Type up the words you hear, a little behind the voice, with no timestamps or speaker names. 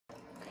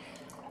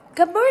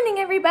Good morning,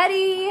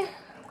 everybody.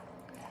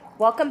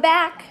 Welcome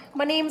back.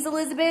 My name's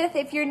Elizabeth.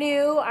 If you're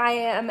new, I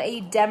am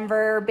a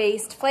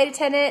Denver-based flight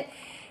attendant,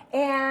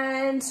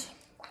 and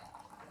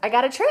I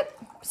got a trip.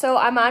 So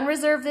I'm on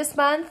reserve this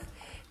month,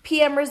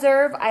 PM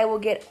reserve. I will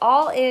get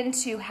all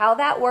into how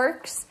that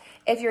works.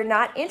 If you're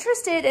not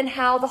interested in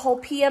how the whole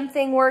PM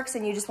thing works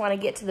and you just want to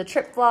get to the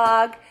trip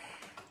vlog,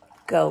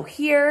 go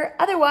here.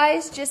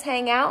 Otherwise, just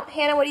hang out.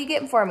 Hannah, what are you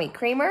getting for me?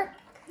 Creamer?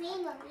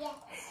 Creamer, yes.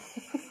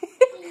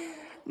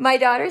 My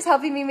daughter's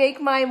helping me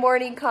make my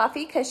morning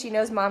coffee because she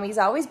knows mommy's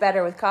always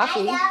better with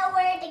coffee. I know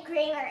where the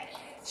creamer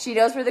is. She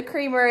knows where the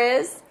creamer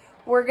is.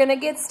 We're gonna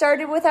get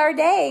started with our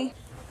day.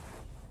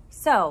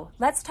 So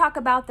let's talk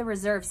about the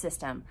reserve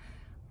system.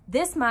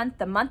 This month,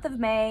 the month of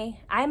May,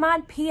 I'm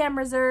on PM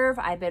reserve.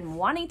 I've been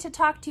wanting to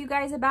talk to you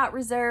guys about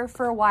reserve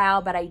for a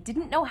while, but I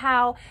didn't know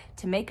how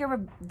to make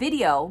a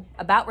video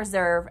about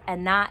reserve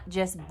and not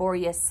just bore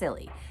you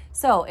silly.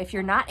 So if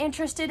you're not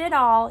interested at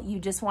all, you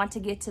just want to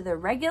get to the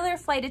regular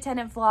flight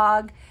attendant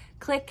vlog,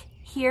 click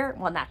here,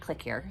 well, not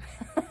click here,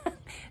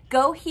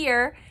 go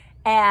here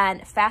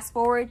and fast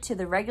forward to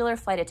the regular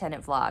flight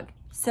attendant vlog.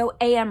 So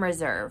AM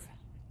reserve,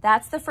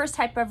 that's the first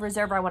type of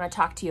reserve I want to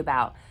talk to you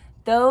about.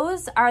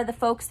 Those are the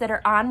folks that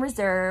are on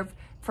reserve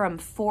from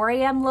 4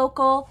 a.m.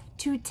 local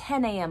to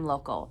 10 a.m.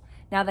 local.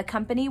 Now the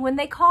company, when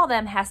they call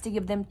them, has to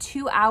give them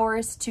 2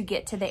 hours to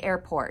get to the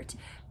airport,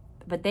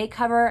 but they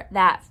cover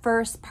that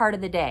first part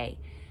of the day.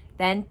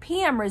 Then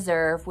PM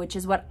reserve, which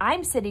is what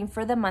I'm sitting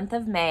for the month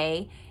of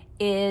May,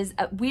 is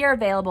we are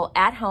available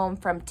at home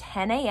from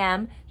 10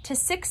 a.m. to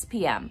 6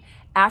 p.m.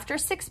 After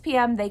 6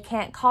 p.m., they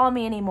can't call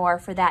me anymore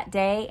for that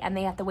day, and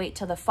they have to wait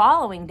till the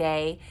following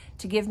day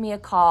to give me a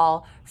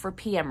call for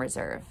PM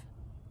reserve.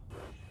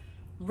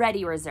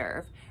 Ready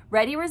reserve.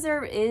 Ready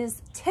reserve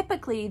is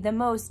typically the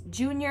most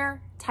junior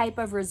type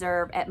of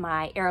reserve at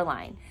my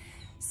airline.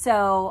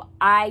 So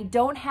I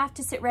don't have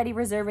to sit ready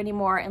reserve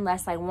anymore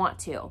unless I want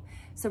to.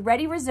 So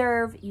ready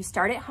reserve, you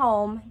start at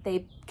home.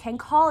 They can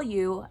call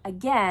you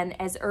again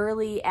as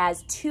early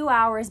as 2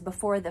 hours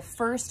before the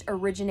first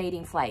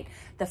originating flight.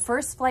 The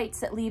first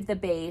flights that leave the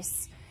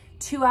base,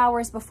 2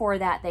 hours before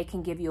that, they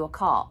can give you a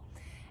call.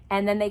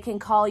 And then they can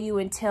call you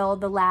until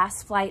the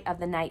last flight of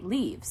the night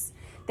leaves.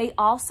 They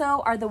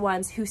also are the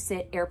ones who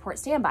sit airport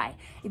standby.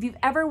 If you've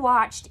ever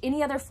watched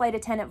any other flight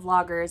attendant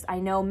vloggers, I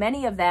know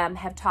many of them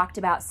have talked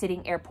about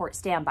sitting airport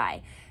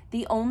standby.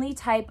 The only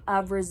type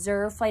of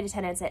reserve flight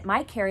attendants at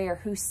my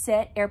carrier who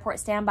sit airport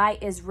standby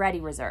is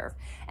ready reserve.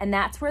 And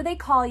that's where they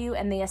call you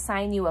and they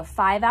assign you a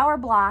 5-hour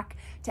block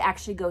to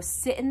actually go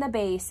sit in the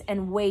base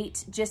and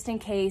wait just in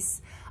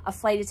case a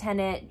flight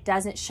attendant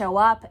doesn't show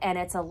up and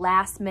it's a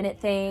last minute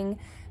thing.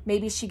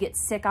 Maybe she gets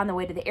sick on the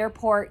way to the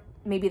airport.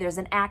 Maybe there's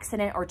an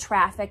accident or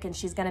traffic and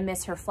she's gonna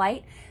miss her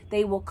flight.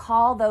 They will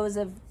call those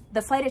of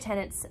the flight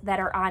attendants that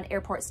are on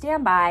airport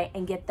standby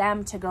and get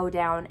them to go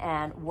down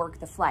and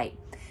work the flight.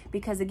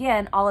 Because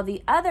again, all of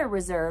the other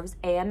reserves,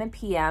 AM and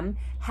PM,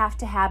 have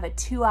to have a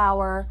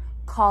 2-hour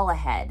call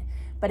ahead.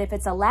 But if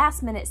it's a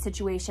last minute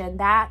situation,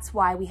 that's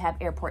why we have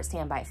airport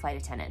standby flight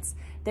attendants.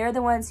 They're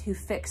the ones who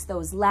fix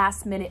those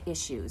last minute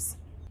issues.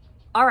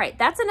 All right,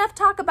 that's enough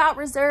talk about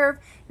reserve.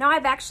 Now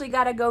I've actually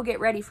gotta go get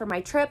ready for my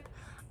trip.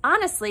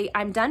 Honestly,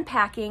 I'm done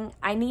packing.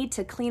 I need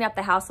to clean up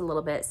the house a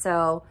little bit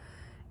so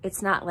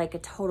it's not like a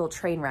total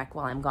train wreck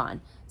while I'm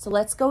gone. So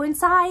let's go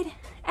inside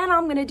and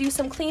I'm gonna do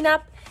some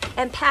cleanup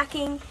and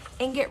packing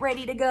and get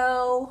ready to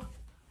go.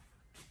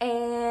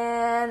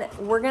 And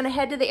we're gonna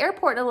head to the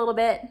airport in a little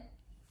bit.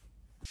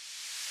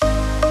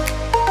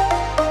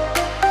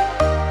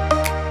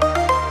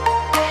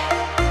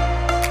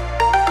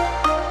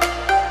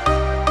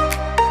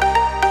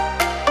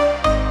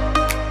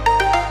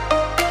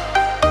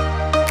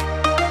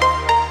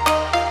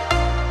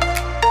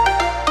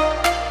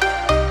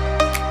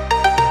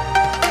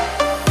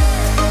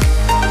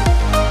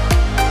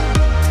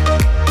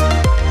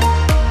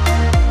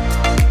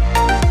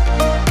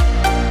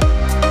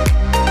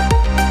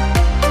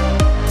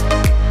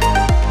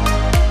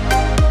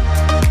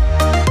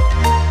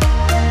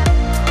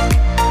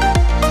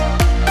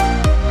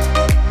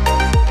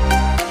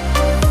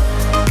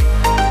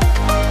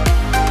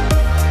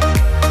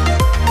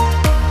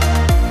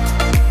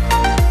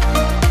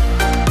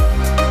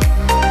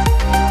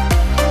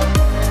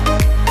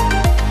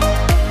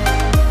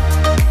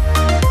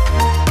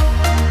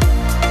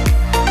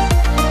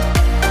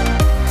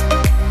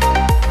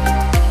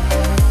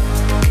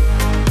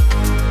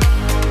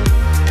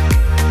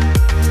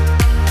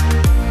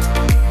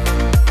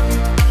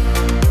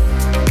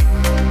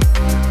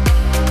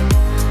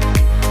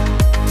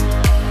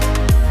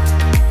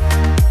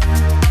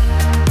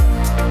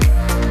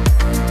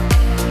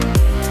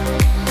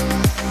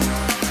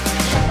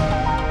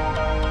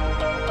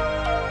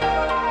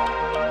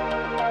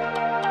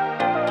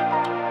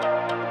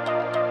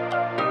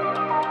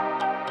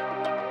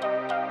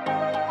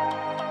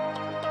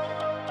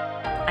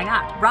 I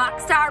got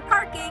rockstar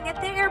parking at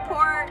the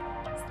airport.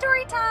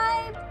 Story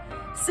time.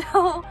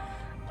 So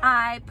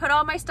I put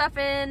all my stuff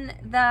in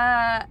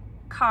the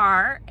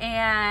car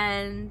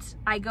and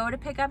I go to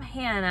pick up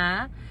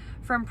Hannah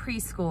from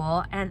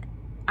preschool and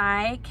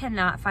I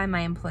cannot find my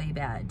employee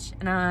badge,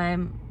 and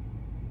I'm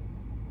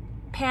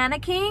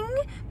panicking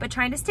but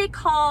trying to stay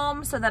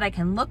calm so that I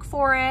can look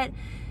for it,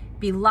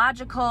 be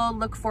logical,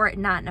 look for it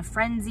not in a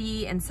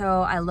frenzy. And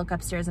so I look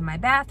upstairs in my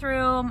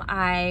bathroom.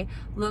 I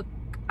look,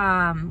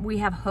 we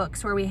have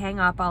hooks where we hang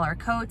up all our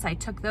coats. I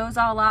took those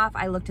all off.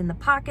 I looked in the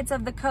pockets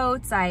of the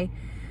coats. I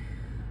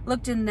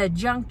looked in the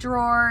junk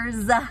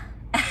drawers.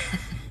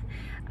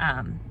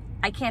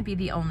 We can't be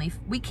the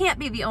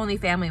only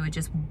family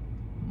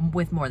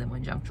with more than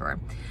one junk drawer.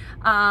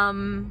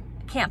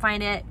 Can't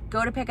find it.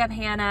 Go to pick up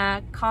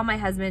Hannah, call my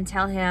husband,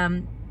 tell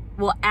him,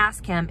 well,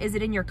 ask him, is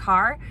it in your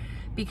car?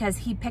 Because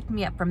he picked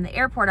me up from the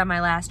airport on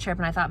my last trip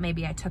and I thought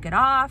maybe I took it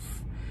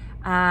off.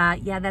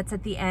 Yeah, that's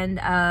at the end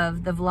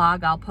of the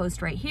vlog. I'll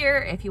post right here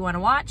if you want to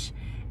watch.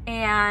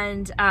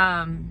 And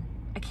I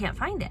can't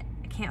find it.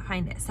 I can't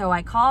find it. So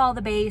I call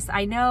the base.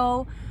 I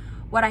know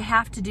what I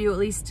have to do, at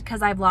least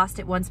because I've lost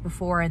it once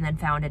before and then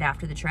found it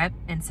after the trip.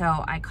 And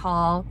so I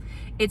call.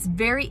 It's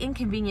very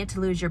inconvenient to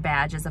lose your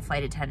badge as a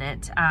flight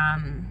attendant.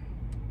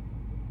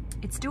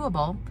 It's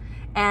doable.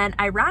 And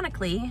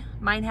ironically,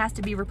 mine has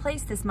to be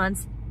replaced this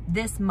month,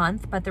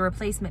 but the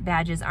replacement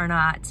badges are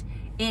not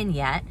in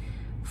yet.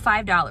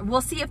 $5.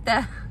 We'll see if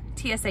the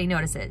TSA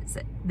notices.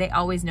 They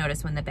always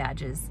notice when the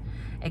badge is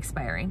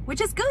expiring,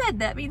 which is good.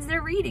 That means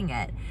they're reading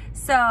it.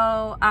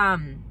 So,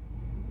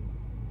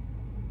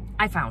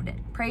 I found it.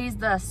 Praise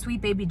the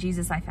sweet baby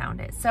Jesus, I found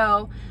it.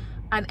 So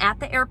I'm at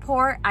the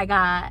airport. I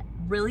got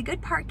really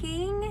good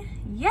parking.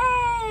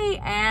 Yay!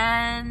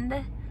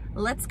 And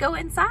let's go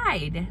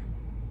inside.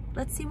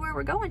 Let's see where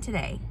we're going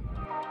today.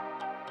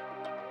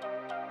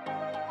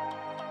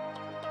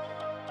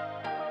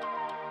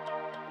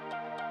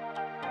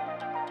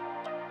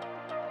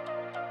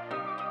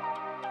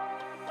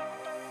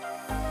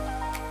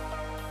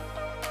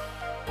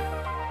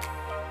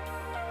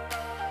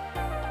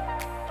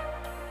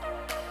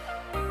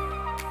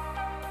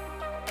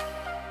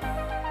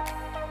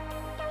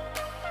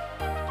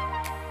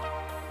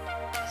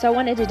 So I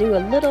wanted to do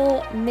a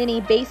little mini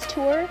base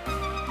tour.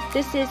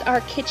 This is our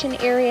kitchen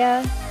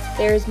area.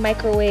 There's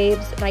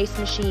microwaves, and ice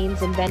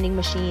machines, and vending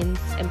machines,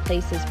 and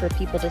places for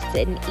people to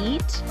sit and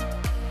eat.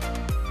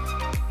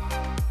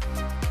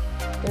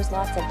 There's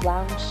lots of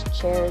lounge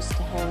chairs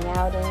to hang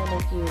out in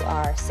if you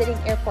are sitting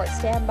airport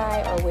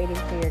standby or waiting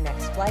for your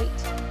next flight.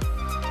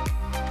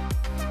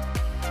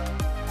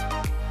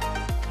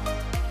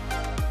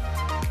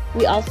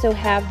 We also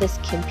have this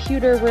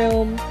computer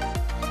room.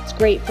 It's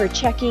great for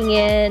checking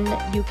in.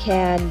 You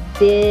can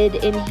bid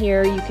in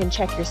here. You can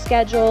check your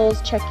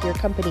schedules, check your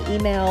company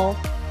email.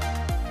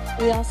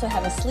 We also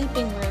have a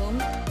sleeping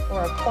room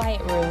or a quiet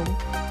room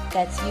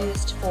that's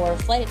used for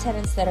flight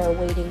attendants that are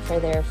waiting for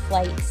their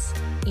flights,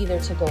 either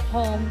to go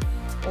home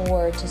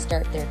or to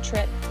start their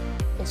trip.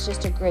 It's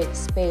just a great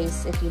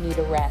space if you need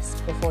a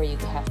rest before you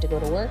have to go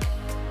to work.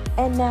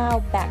 And now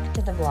back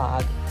to the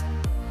vlog.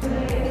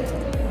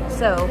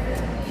 So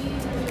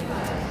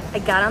I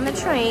got on the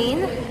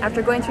train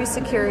after going through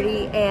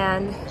security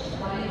and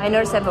I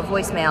noticed I have a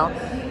voicemail.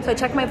 So I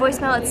checked my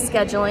voicemail, it's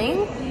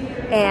scheduling,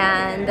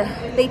 and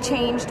they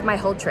changed my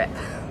whole trip.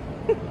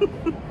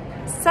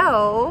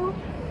 So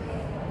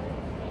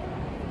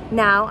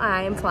now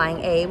I'm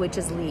flying A, which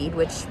is lead,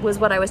 which was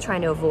what I was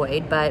trying to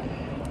avoid, but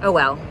oh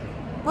well,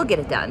 we'll get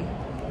it done.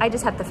 I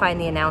just have to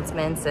find the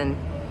announcements and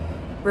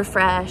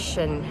refresh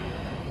and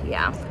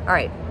yeah. All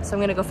right, so I'm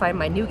gonna go find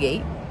my new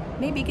gate,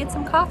 maybe get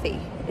some coffee.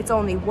 It's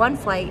only one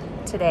flight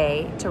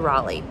today to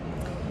Raleigh,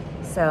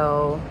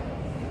 so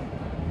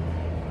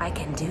I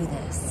can do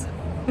this.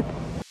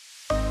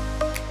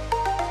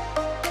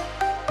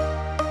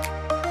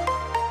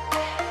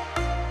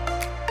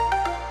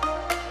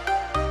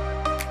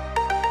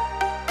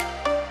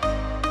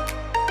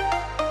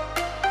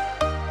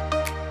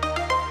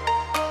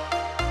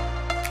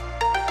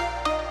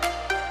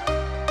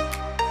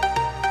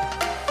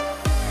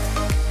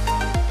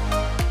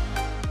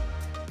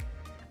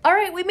 All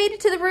right, we made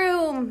it to the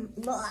room.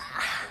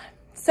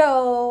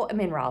 So I'm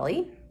in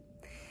Raleigh.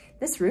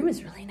 This room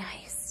is really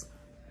nice.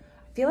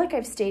 I feel like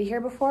I've stayed here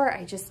before.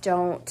 I just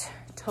don't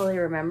totally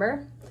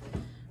remember.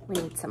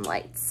 We need some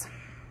lights.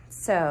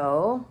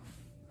 So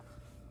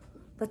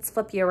let's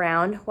flip you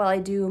around while I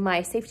do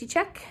my safety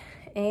check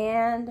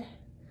and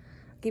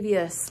give you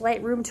a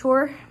slight room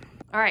tour.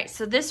 All right,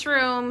 so this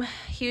room,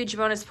 huge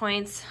bonus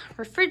points.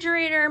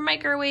 Refrigerator,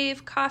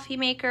 microwave, coffee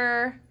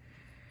maker.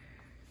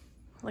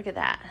 Look at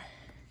that.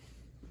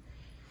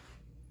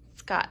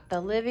 It's got the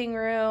living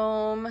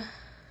room,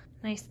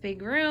 nice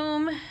big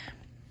room,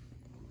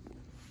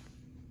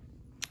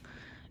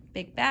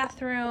 big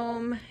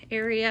bathroom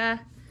area.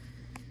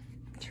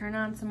 Turn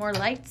on some more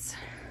lights.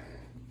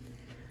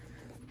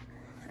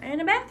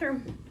 And a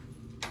bathroom.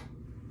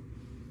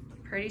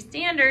 Pretty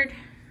standard,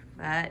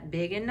 but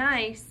big and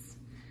nice.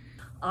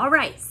 All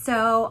right,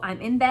 so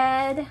I'm in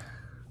bed.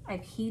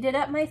 I've heated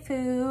up my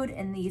food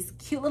in these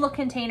cute little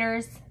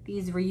containers,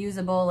 these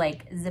reusable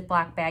like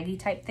Ziploc baggie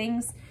type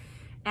things.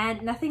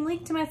 And nothing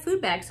leaked to my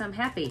food bag, so I'm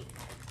happy.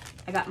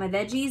 I got my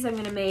veggies. I'm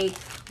gonna make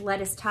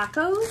lettuce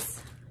tacos.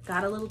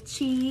 Got a little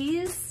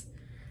cheese.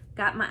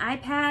 Got my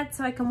iPad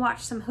so I can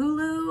watch some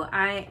Hulu.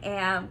 I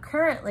am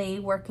currently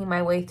working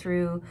my way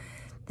through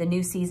the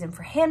new season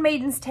for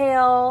Handmaid's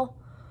Tale.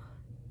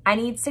 I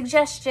need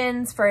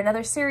suggestions for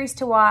another series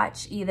to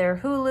watch, either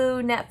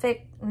Hulu,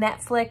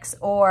 Netflix,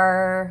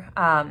 or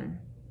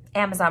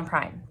Amazon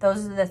Prime.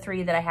 Those are the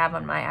 3 that I have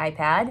on my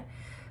iPad.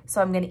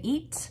 So I'm gonna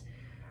eat,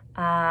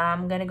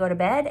 I'm gonna go to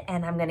bed,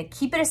 and I'm gonna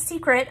keep it a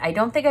secret. I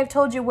don't think I've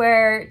told you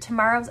where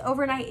tomorrow's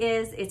overnight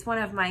is. It's one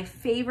of my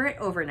favorite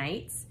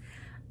overnights.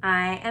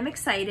 I am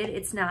excited.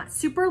 It's not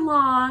super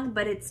long,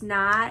 but it's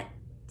not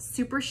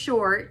super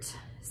short.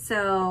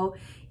 So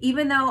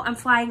even though I'm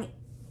flying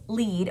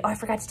lead, oh, I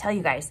forgot to tell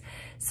you guys.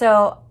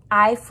 So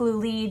I flew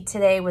lead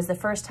today, was the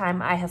first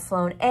time I have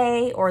flown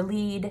A or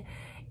lead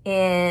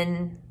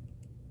in,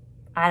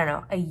 I don't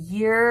know,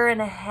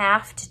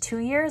 1.5 to 2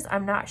 years.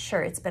 I'm not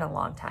sure. It's been a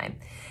long time.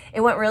 It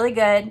went really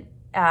good.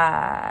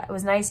 It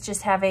was nice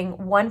just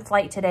having one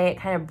flight today. It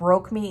kind of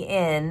broke me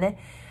in,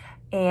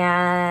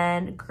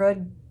 and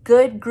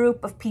good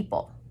group of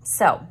people.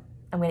 So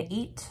I'm gonna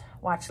eat,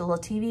 watch a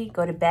little TV,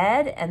 go to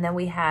bed, and then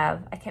we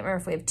have, I can't remember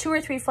if we have 2 or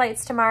 3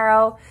 flights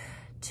tomorrow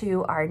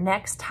to our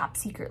next top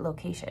secret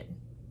location.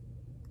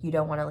 You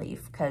don't wanna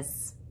leave,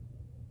 because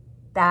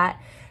the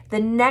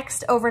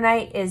next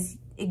overnight is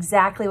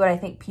exactly what I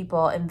think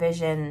people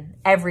envision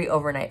every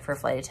overnight for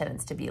flight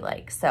attendants to be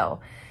like. So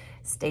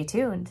stay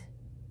tuned.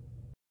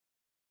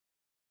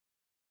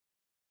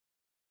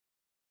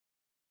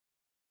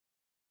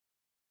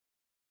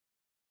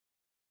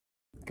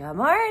 Good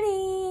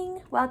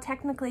morning. Well,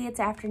 technically it's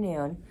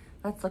afternoon.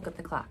 Let's look at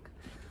the clock.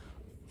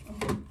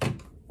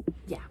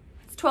 Yeah,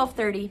 it's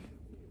 12:30.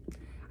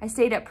 I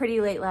stayed up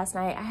pretty late last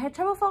night. I had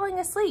trouble falling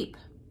asleep,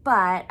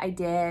 but I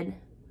did.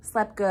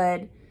 Slept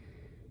good.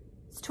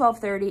 It's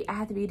 12:30. I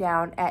have to be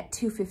down at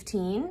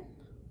 2:15.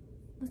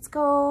 Let's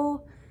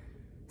go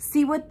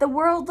see what the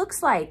world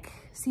looks like.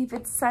 See if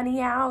it's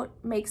sunny out,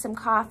 make some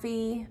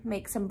coffee,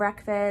 make some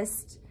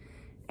breakfast,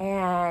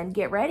 and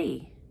get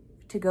ready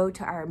to go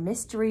to our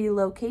mystery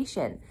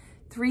location.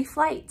 3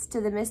 flights to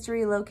the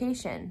mystery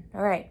location.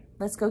 All right,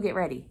 let's go get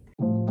ready.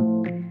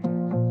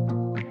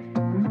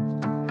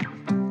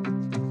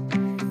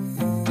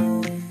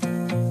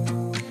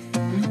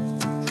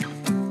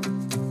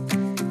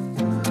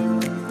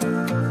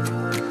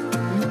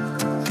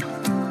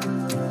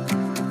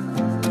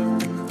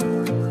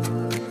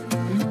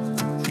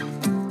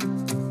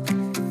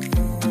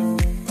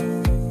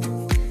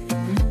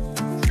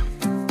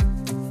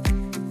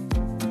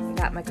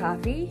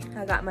 Coffee.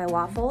 I got my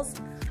waffles.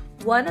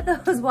 One of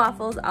those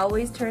waffles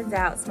always turns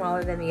out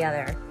smaller than the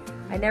other.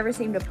 I never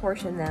seem to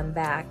portion them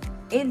back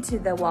into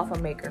the waffle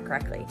maker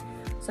correctly.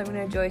 So I'm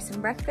gonna enjoy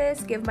some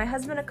breakfast, give my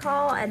husband a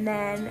call, and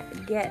then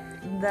get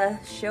the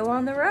show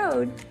on the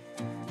road.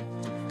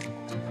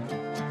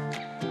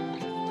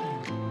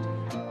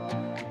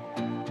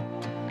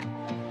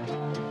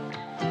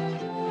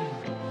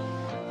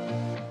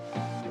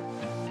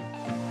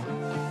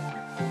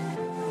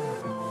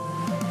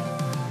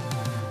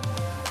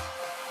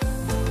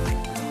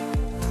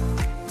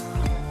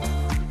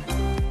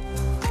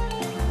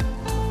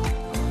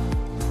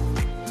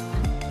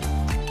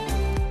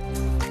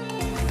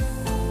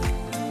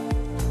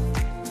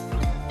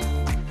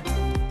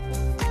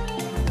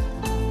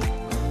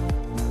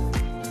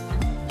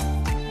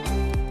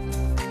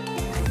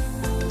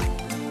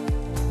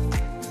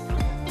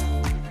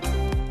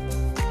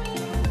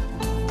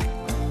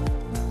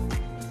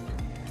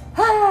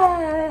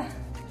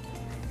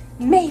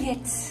 Made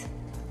it.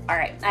 All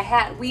right,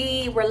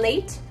 we were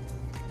late,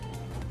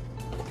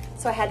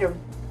 so I had to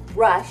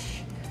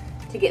rush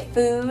to get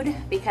food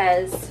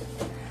because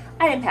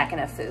I didn't pack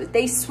enough food.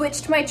 They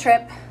switched my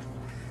trip,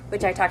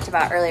 which I talked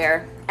about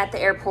earlier, at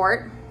the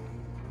airport.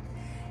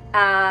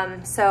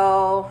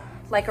 So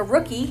like a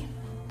rookie,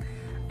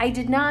 I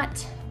did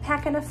not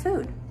pack enough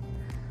food.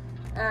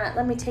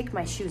 Let me take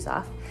my shoes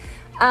off.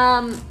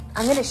 I'm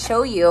gonna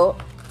show you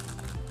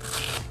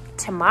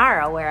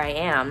tomorrow where I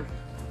am.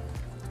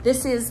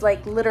 This is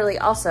like literally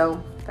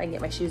also, if I can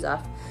get my shoes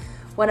off,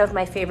 one of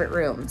my favorite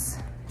rooms.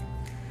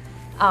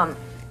 I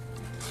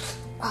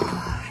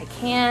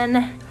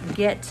can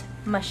get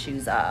my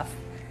shoes off.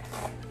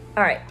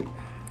 All right.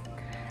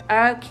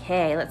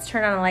 Okay, let's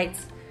turn on the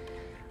lights.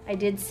 I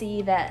did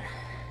see that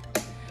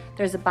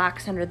there's a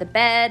box under the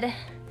bed.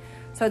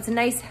 So it's a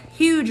nice,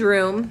 huge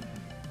room.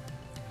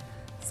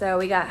 So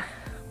we got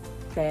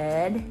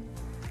bed,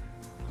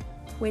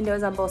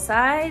 windows on both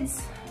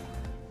sides.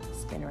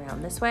 Spin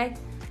around this way.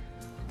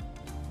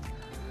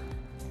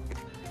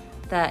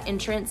 The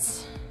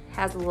entrance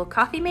has a little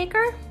coffee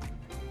maker.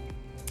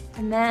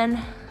 And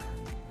then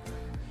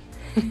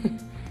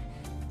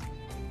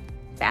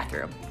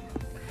bathroom.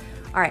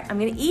 All right, I'm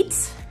gonna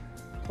eat.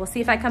 We'll see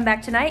if I come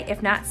back tonight.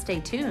 If not, stay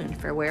tuned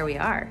for where we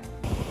are.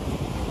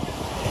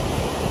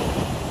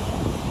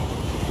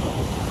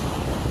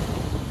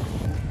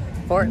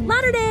 Fort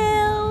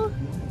Lauderdale.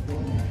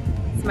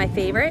 It's my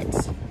favorite.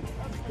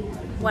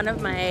 one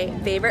of my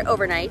favorite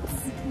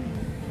overnights.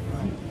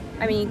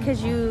 I mean,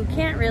 because you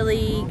can't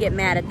really get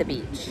mad at the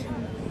beach.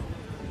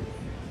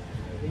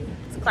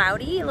 It's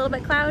cloudy, a little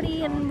bit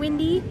cloudy and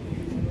windy,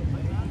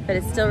 but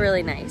it's still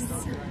really nice.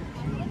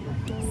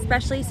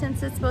 Especially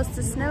since it's supposed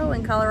to snow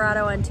in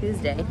Colorado on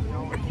Tuesday.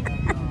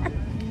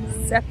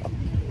 So,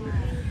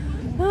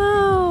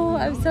 oh,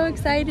 I'm so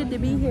excited to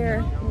be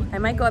here. I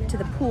might go up to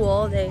the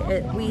pool.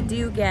 We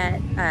do get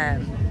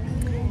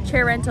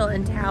chair rental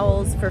and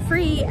towels for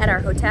free at our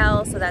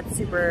hotel, so that's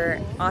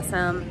super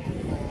awesome.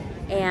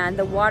 And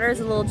the water is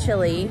a little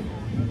chilly,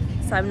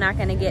 so I'm not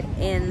gonna get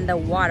in the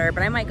water,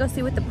 but I might go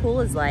see what the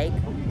pool is like.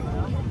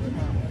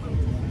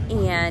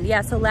 And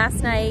yeah, so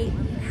last night,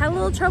 had a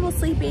little trouble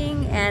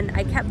sleeping and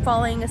I kept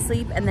falling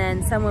asleep, and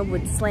then someone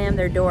would slam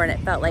their door and it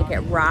felt like it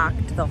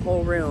rocked the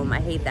whole room. I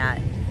hate that.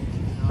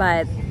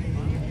 But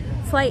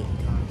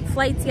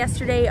flights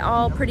yesterday,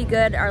 all pretty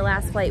good. Our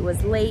last flight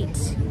was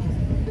late.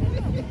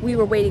 We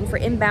were waiting for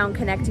inbound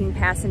connecting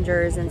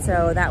passengers, and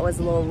so that was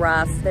a little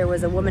rough. There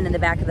was a woman in the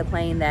back of the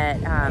plane that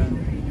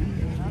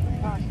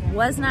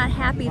was not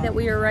happy that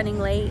we were running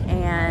late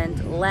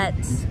and let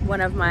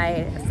one of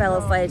my fellow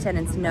flight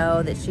attendants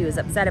know that she was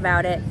upset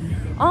about it.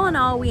 All in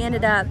all, we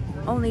ended up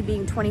only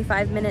being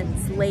 25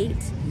 minutes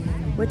late,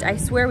 which I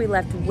swear we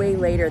left way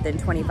later than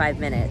 25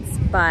 minutes.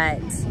 But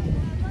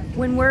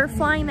when we're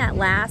flying that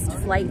last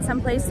flight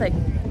someplace like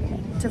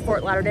to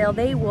Fort Lauderdale,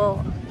 they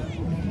will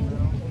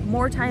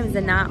more times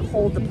than not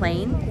hold the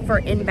plane for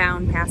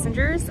inbound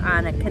passengers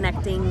on a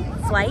connecting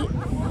flight,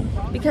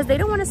 because they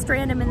don't want to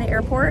strand them in the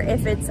airport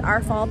if it's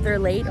our fault they're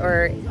late,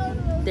 or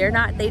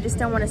they just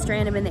don't want to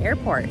strand them in the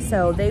airport.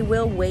 So they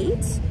will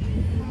wait,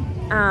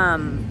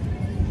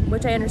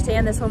 which I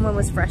understand this woman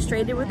was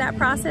frustrated with that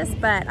process,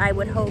 but I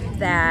would hope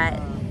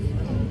that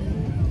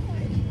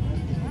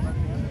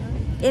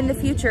in the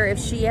future, if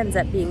she ends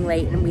up being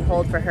late and we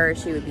hold for her,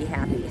 she would be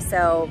happy.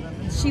 So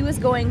she was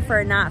going for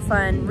a not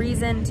fun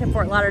reason to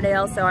Fort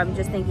Lauderdale, so I'm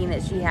just thinking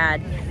that she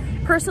had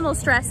personal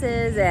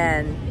stresses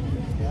and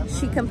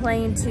she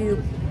complained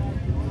to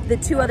the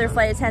two other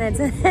flight attendants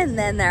and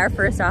then our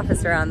first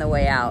officer on the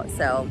way out.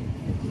 So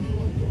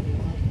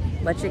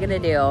what you're gonna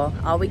do?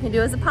 All we can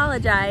do is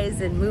apologize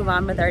and move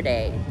on with our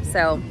day.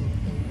 So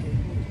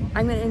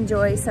I'm gonna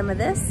enjoy some of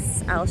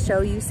this. I'll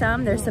show you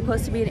some. There's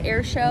supposed to be an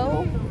air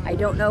show. I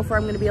don't know if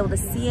I'm gonna be able to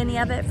see any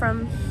of it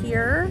from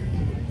here.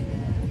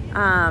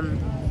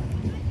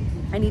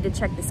 I need to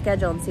check the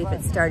schedule and see if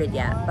it started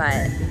yet,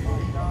 but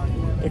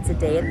it's a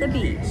day at the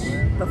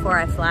beach before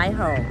I fly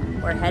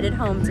home. We're headed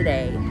home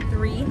today.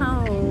 3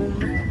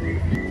 home.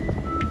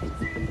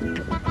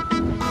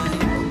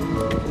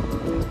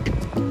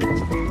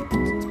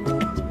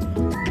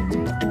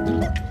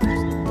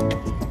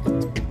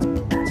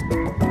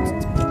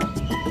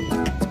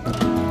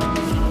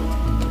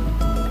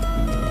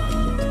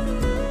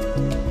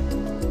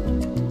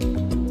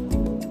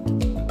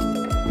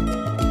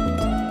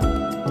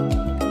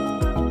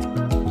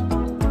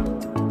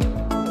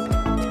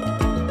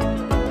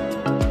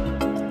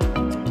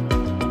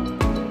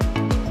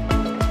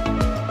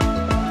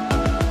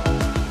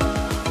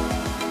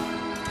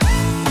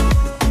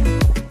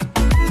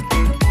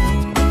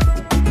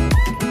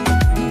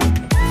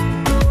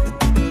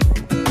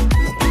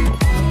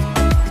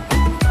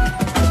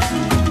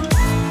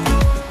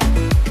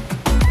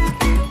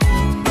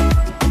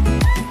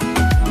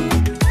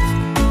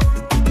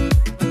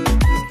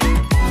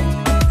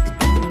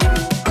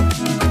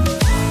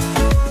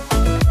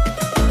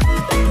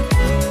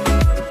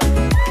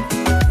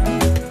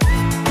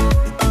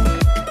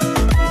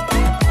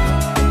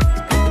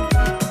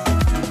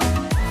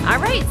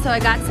 So I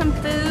got some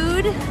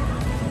food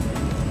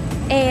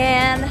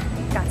and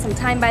got some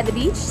time by the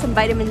beach, some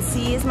vitamin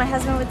C as my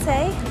husband would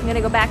say. I'm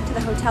gonna go back to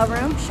the hotel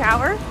room,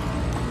 shower,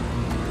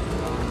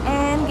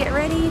 and get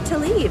ready to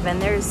leave.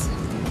 And there's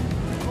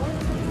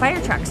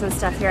fire trucks and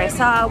stuff here. I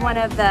saw one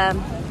of the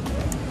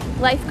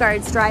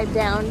lifeguards drive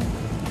down,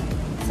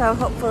 so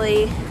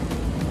hopefully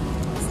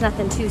it's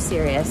nothing too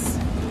serious.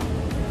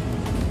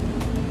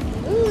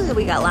 Ooh,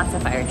 we got lots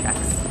of fire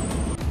trucks.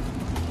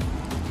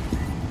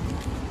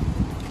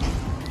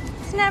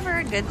 Never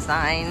a good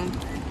sign.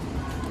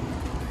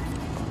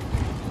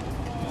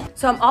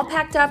 So I'm all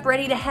packed up,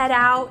 ready to head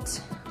out.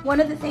 One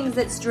of the things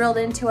that's drilled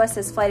into us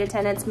as flight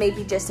attendants,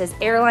 maybe just as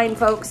airline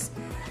folks,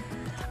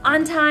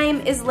 on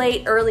time is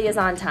late, early is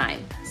on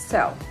time.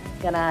 So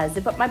gonna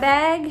zip up my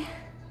bag.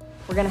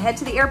 We're gonna head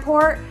to the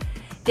airport.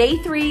 Day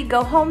 3,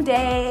 go home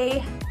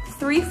day,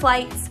 3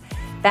 flights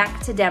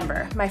back to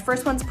Denver. My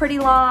first one's pretty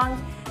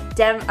long,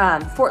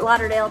 Fort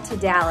Lauderdale to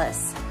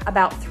Dallas,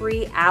 about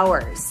 3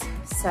 hours.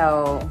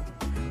 So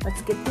let's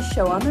get the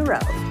show on the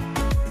road.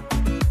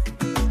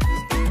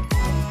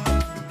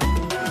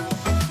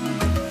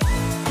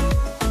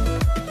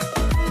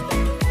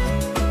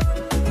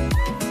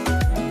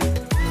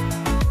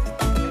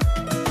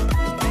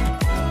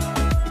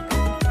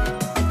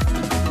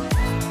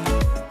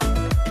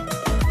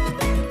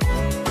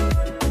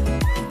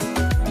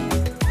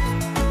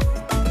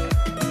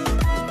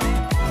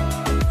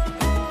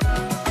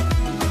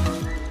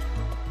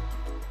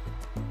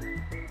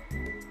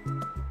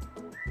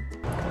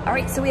 All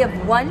right, so we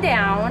have 1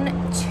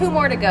 down, 2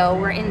 more to go.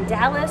 We're in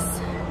Dallas,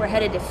 we're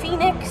headed to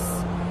Phoenix,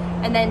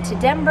 and then to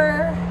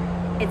Denver.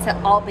 It's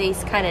an all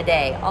base kind of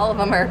day. All of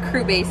them are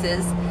crew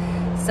bases.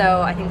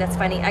 So I think that's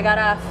funny. I got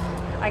off,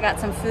 I got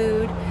some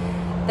food.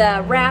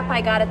 The wrap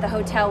I got at the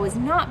hotel was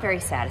not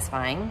very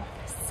satisfying.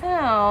 So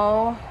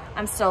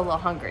I'm still a little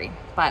hungry,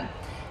 but I'm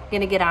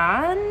gonna get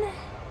on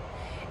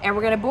and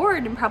we're gonna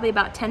board in probably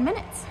about 10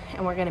 minutes.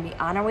 And we're gonna be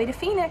on our way to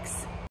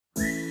Phoenix.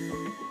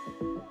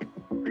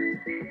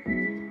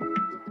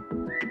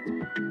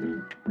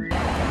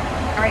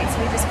 All right, so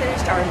we just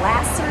finished our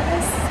last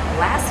service,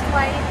 last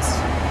flight.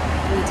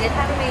 We did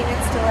have a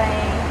maintenance delay,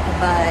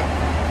 but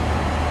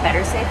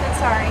better safe than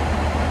sorry.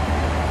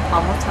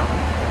 Almost home.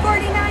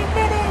 49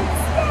 minutes,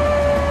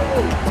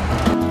 yay!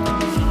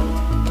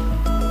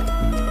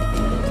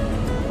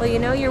 Well, you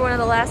know you're one of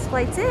the last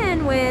flights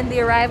in when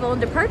the arrival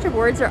and departure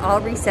boards are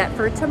all reset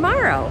for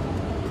tomorrow.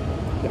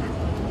 Yeah.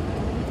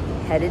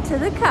 Headed to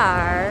the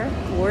car,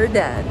 we're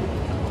done.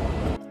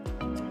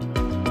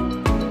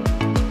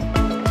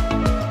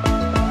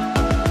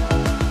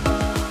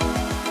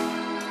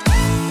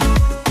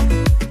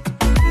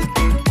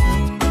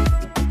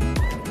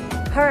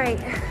 All right,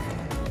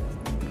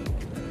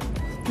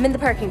 I'm in the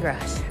parking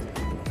garage.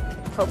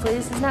 Hopefully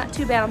this is not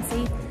too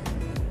bouncy.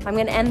 I'm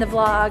gonna end the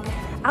vlog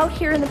out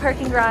here in the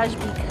parking garage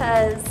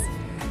because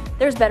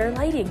there's better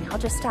lighting. I'll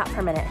just stop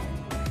for a minute.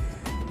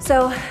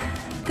 So,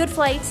 good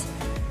flight.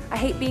 I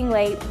hate being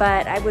late,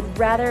 but I would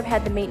rather have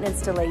had the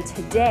maintenance delay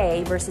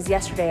today versus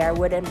yesterday. I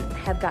wouldn't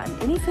have gotten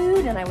any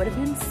food and I would have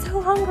been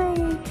so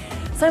hungry.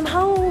 So I'm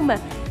home.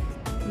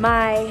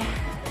 My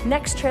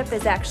next trip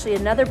is actually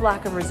another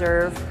block of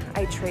reserve.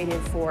 I traded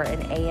for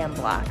an AM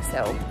block.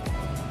 So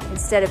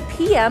instead of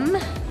PM,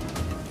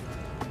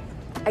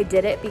 I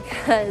did it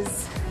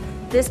because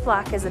this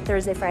block is a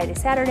Thursday, Friday,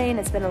 Saturday, and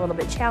it's been a little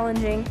bit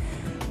challenging,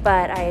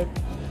 but I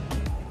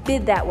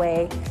did that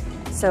way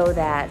so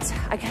that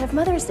I could have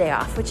Mother's Day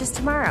off, which is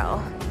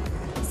tomorrow.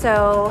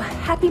 So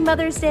happy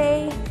Mother's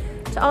Day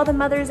to all the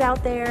mothers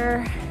out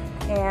there,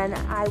 and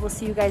I will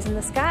see you guys in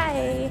the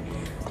sky.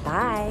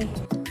 Bye.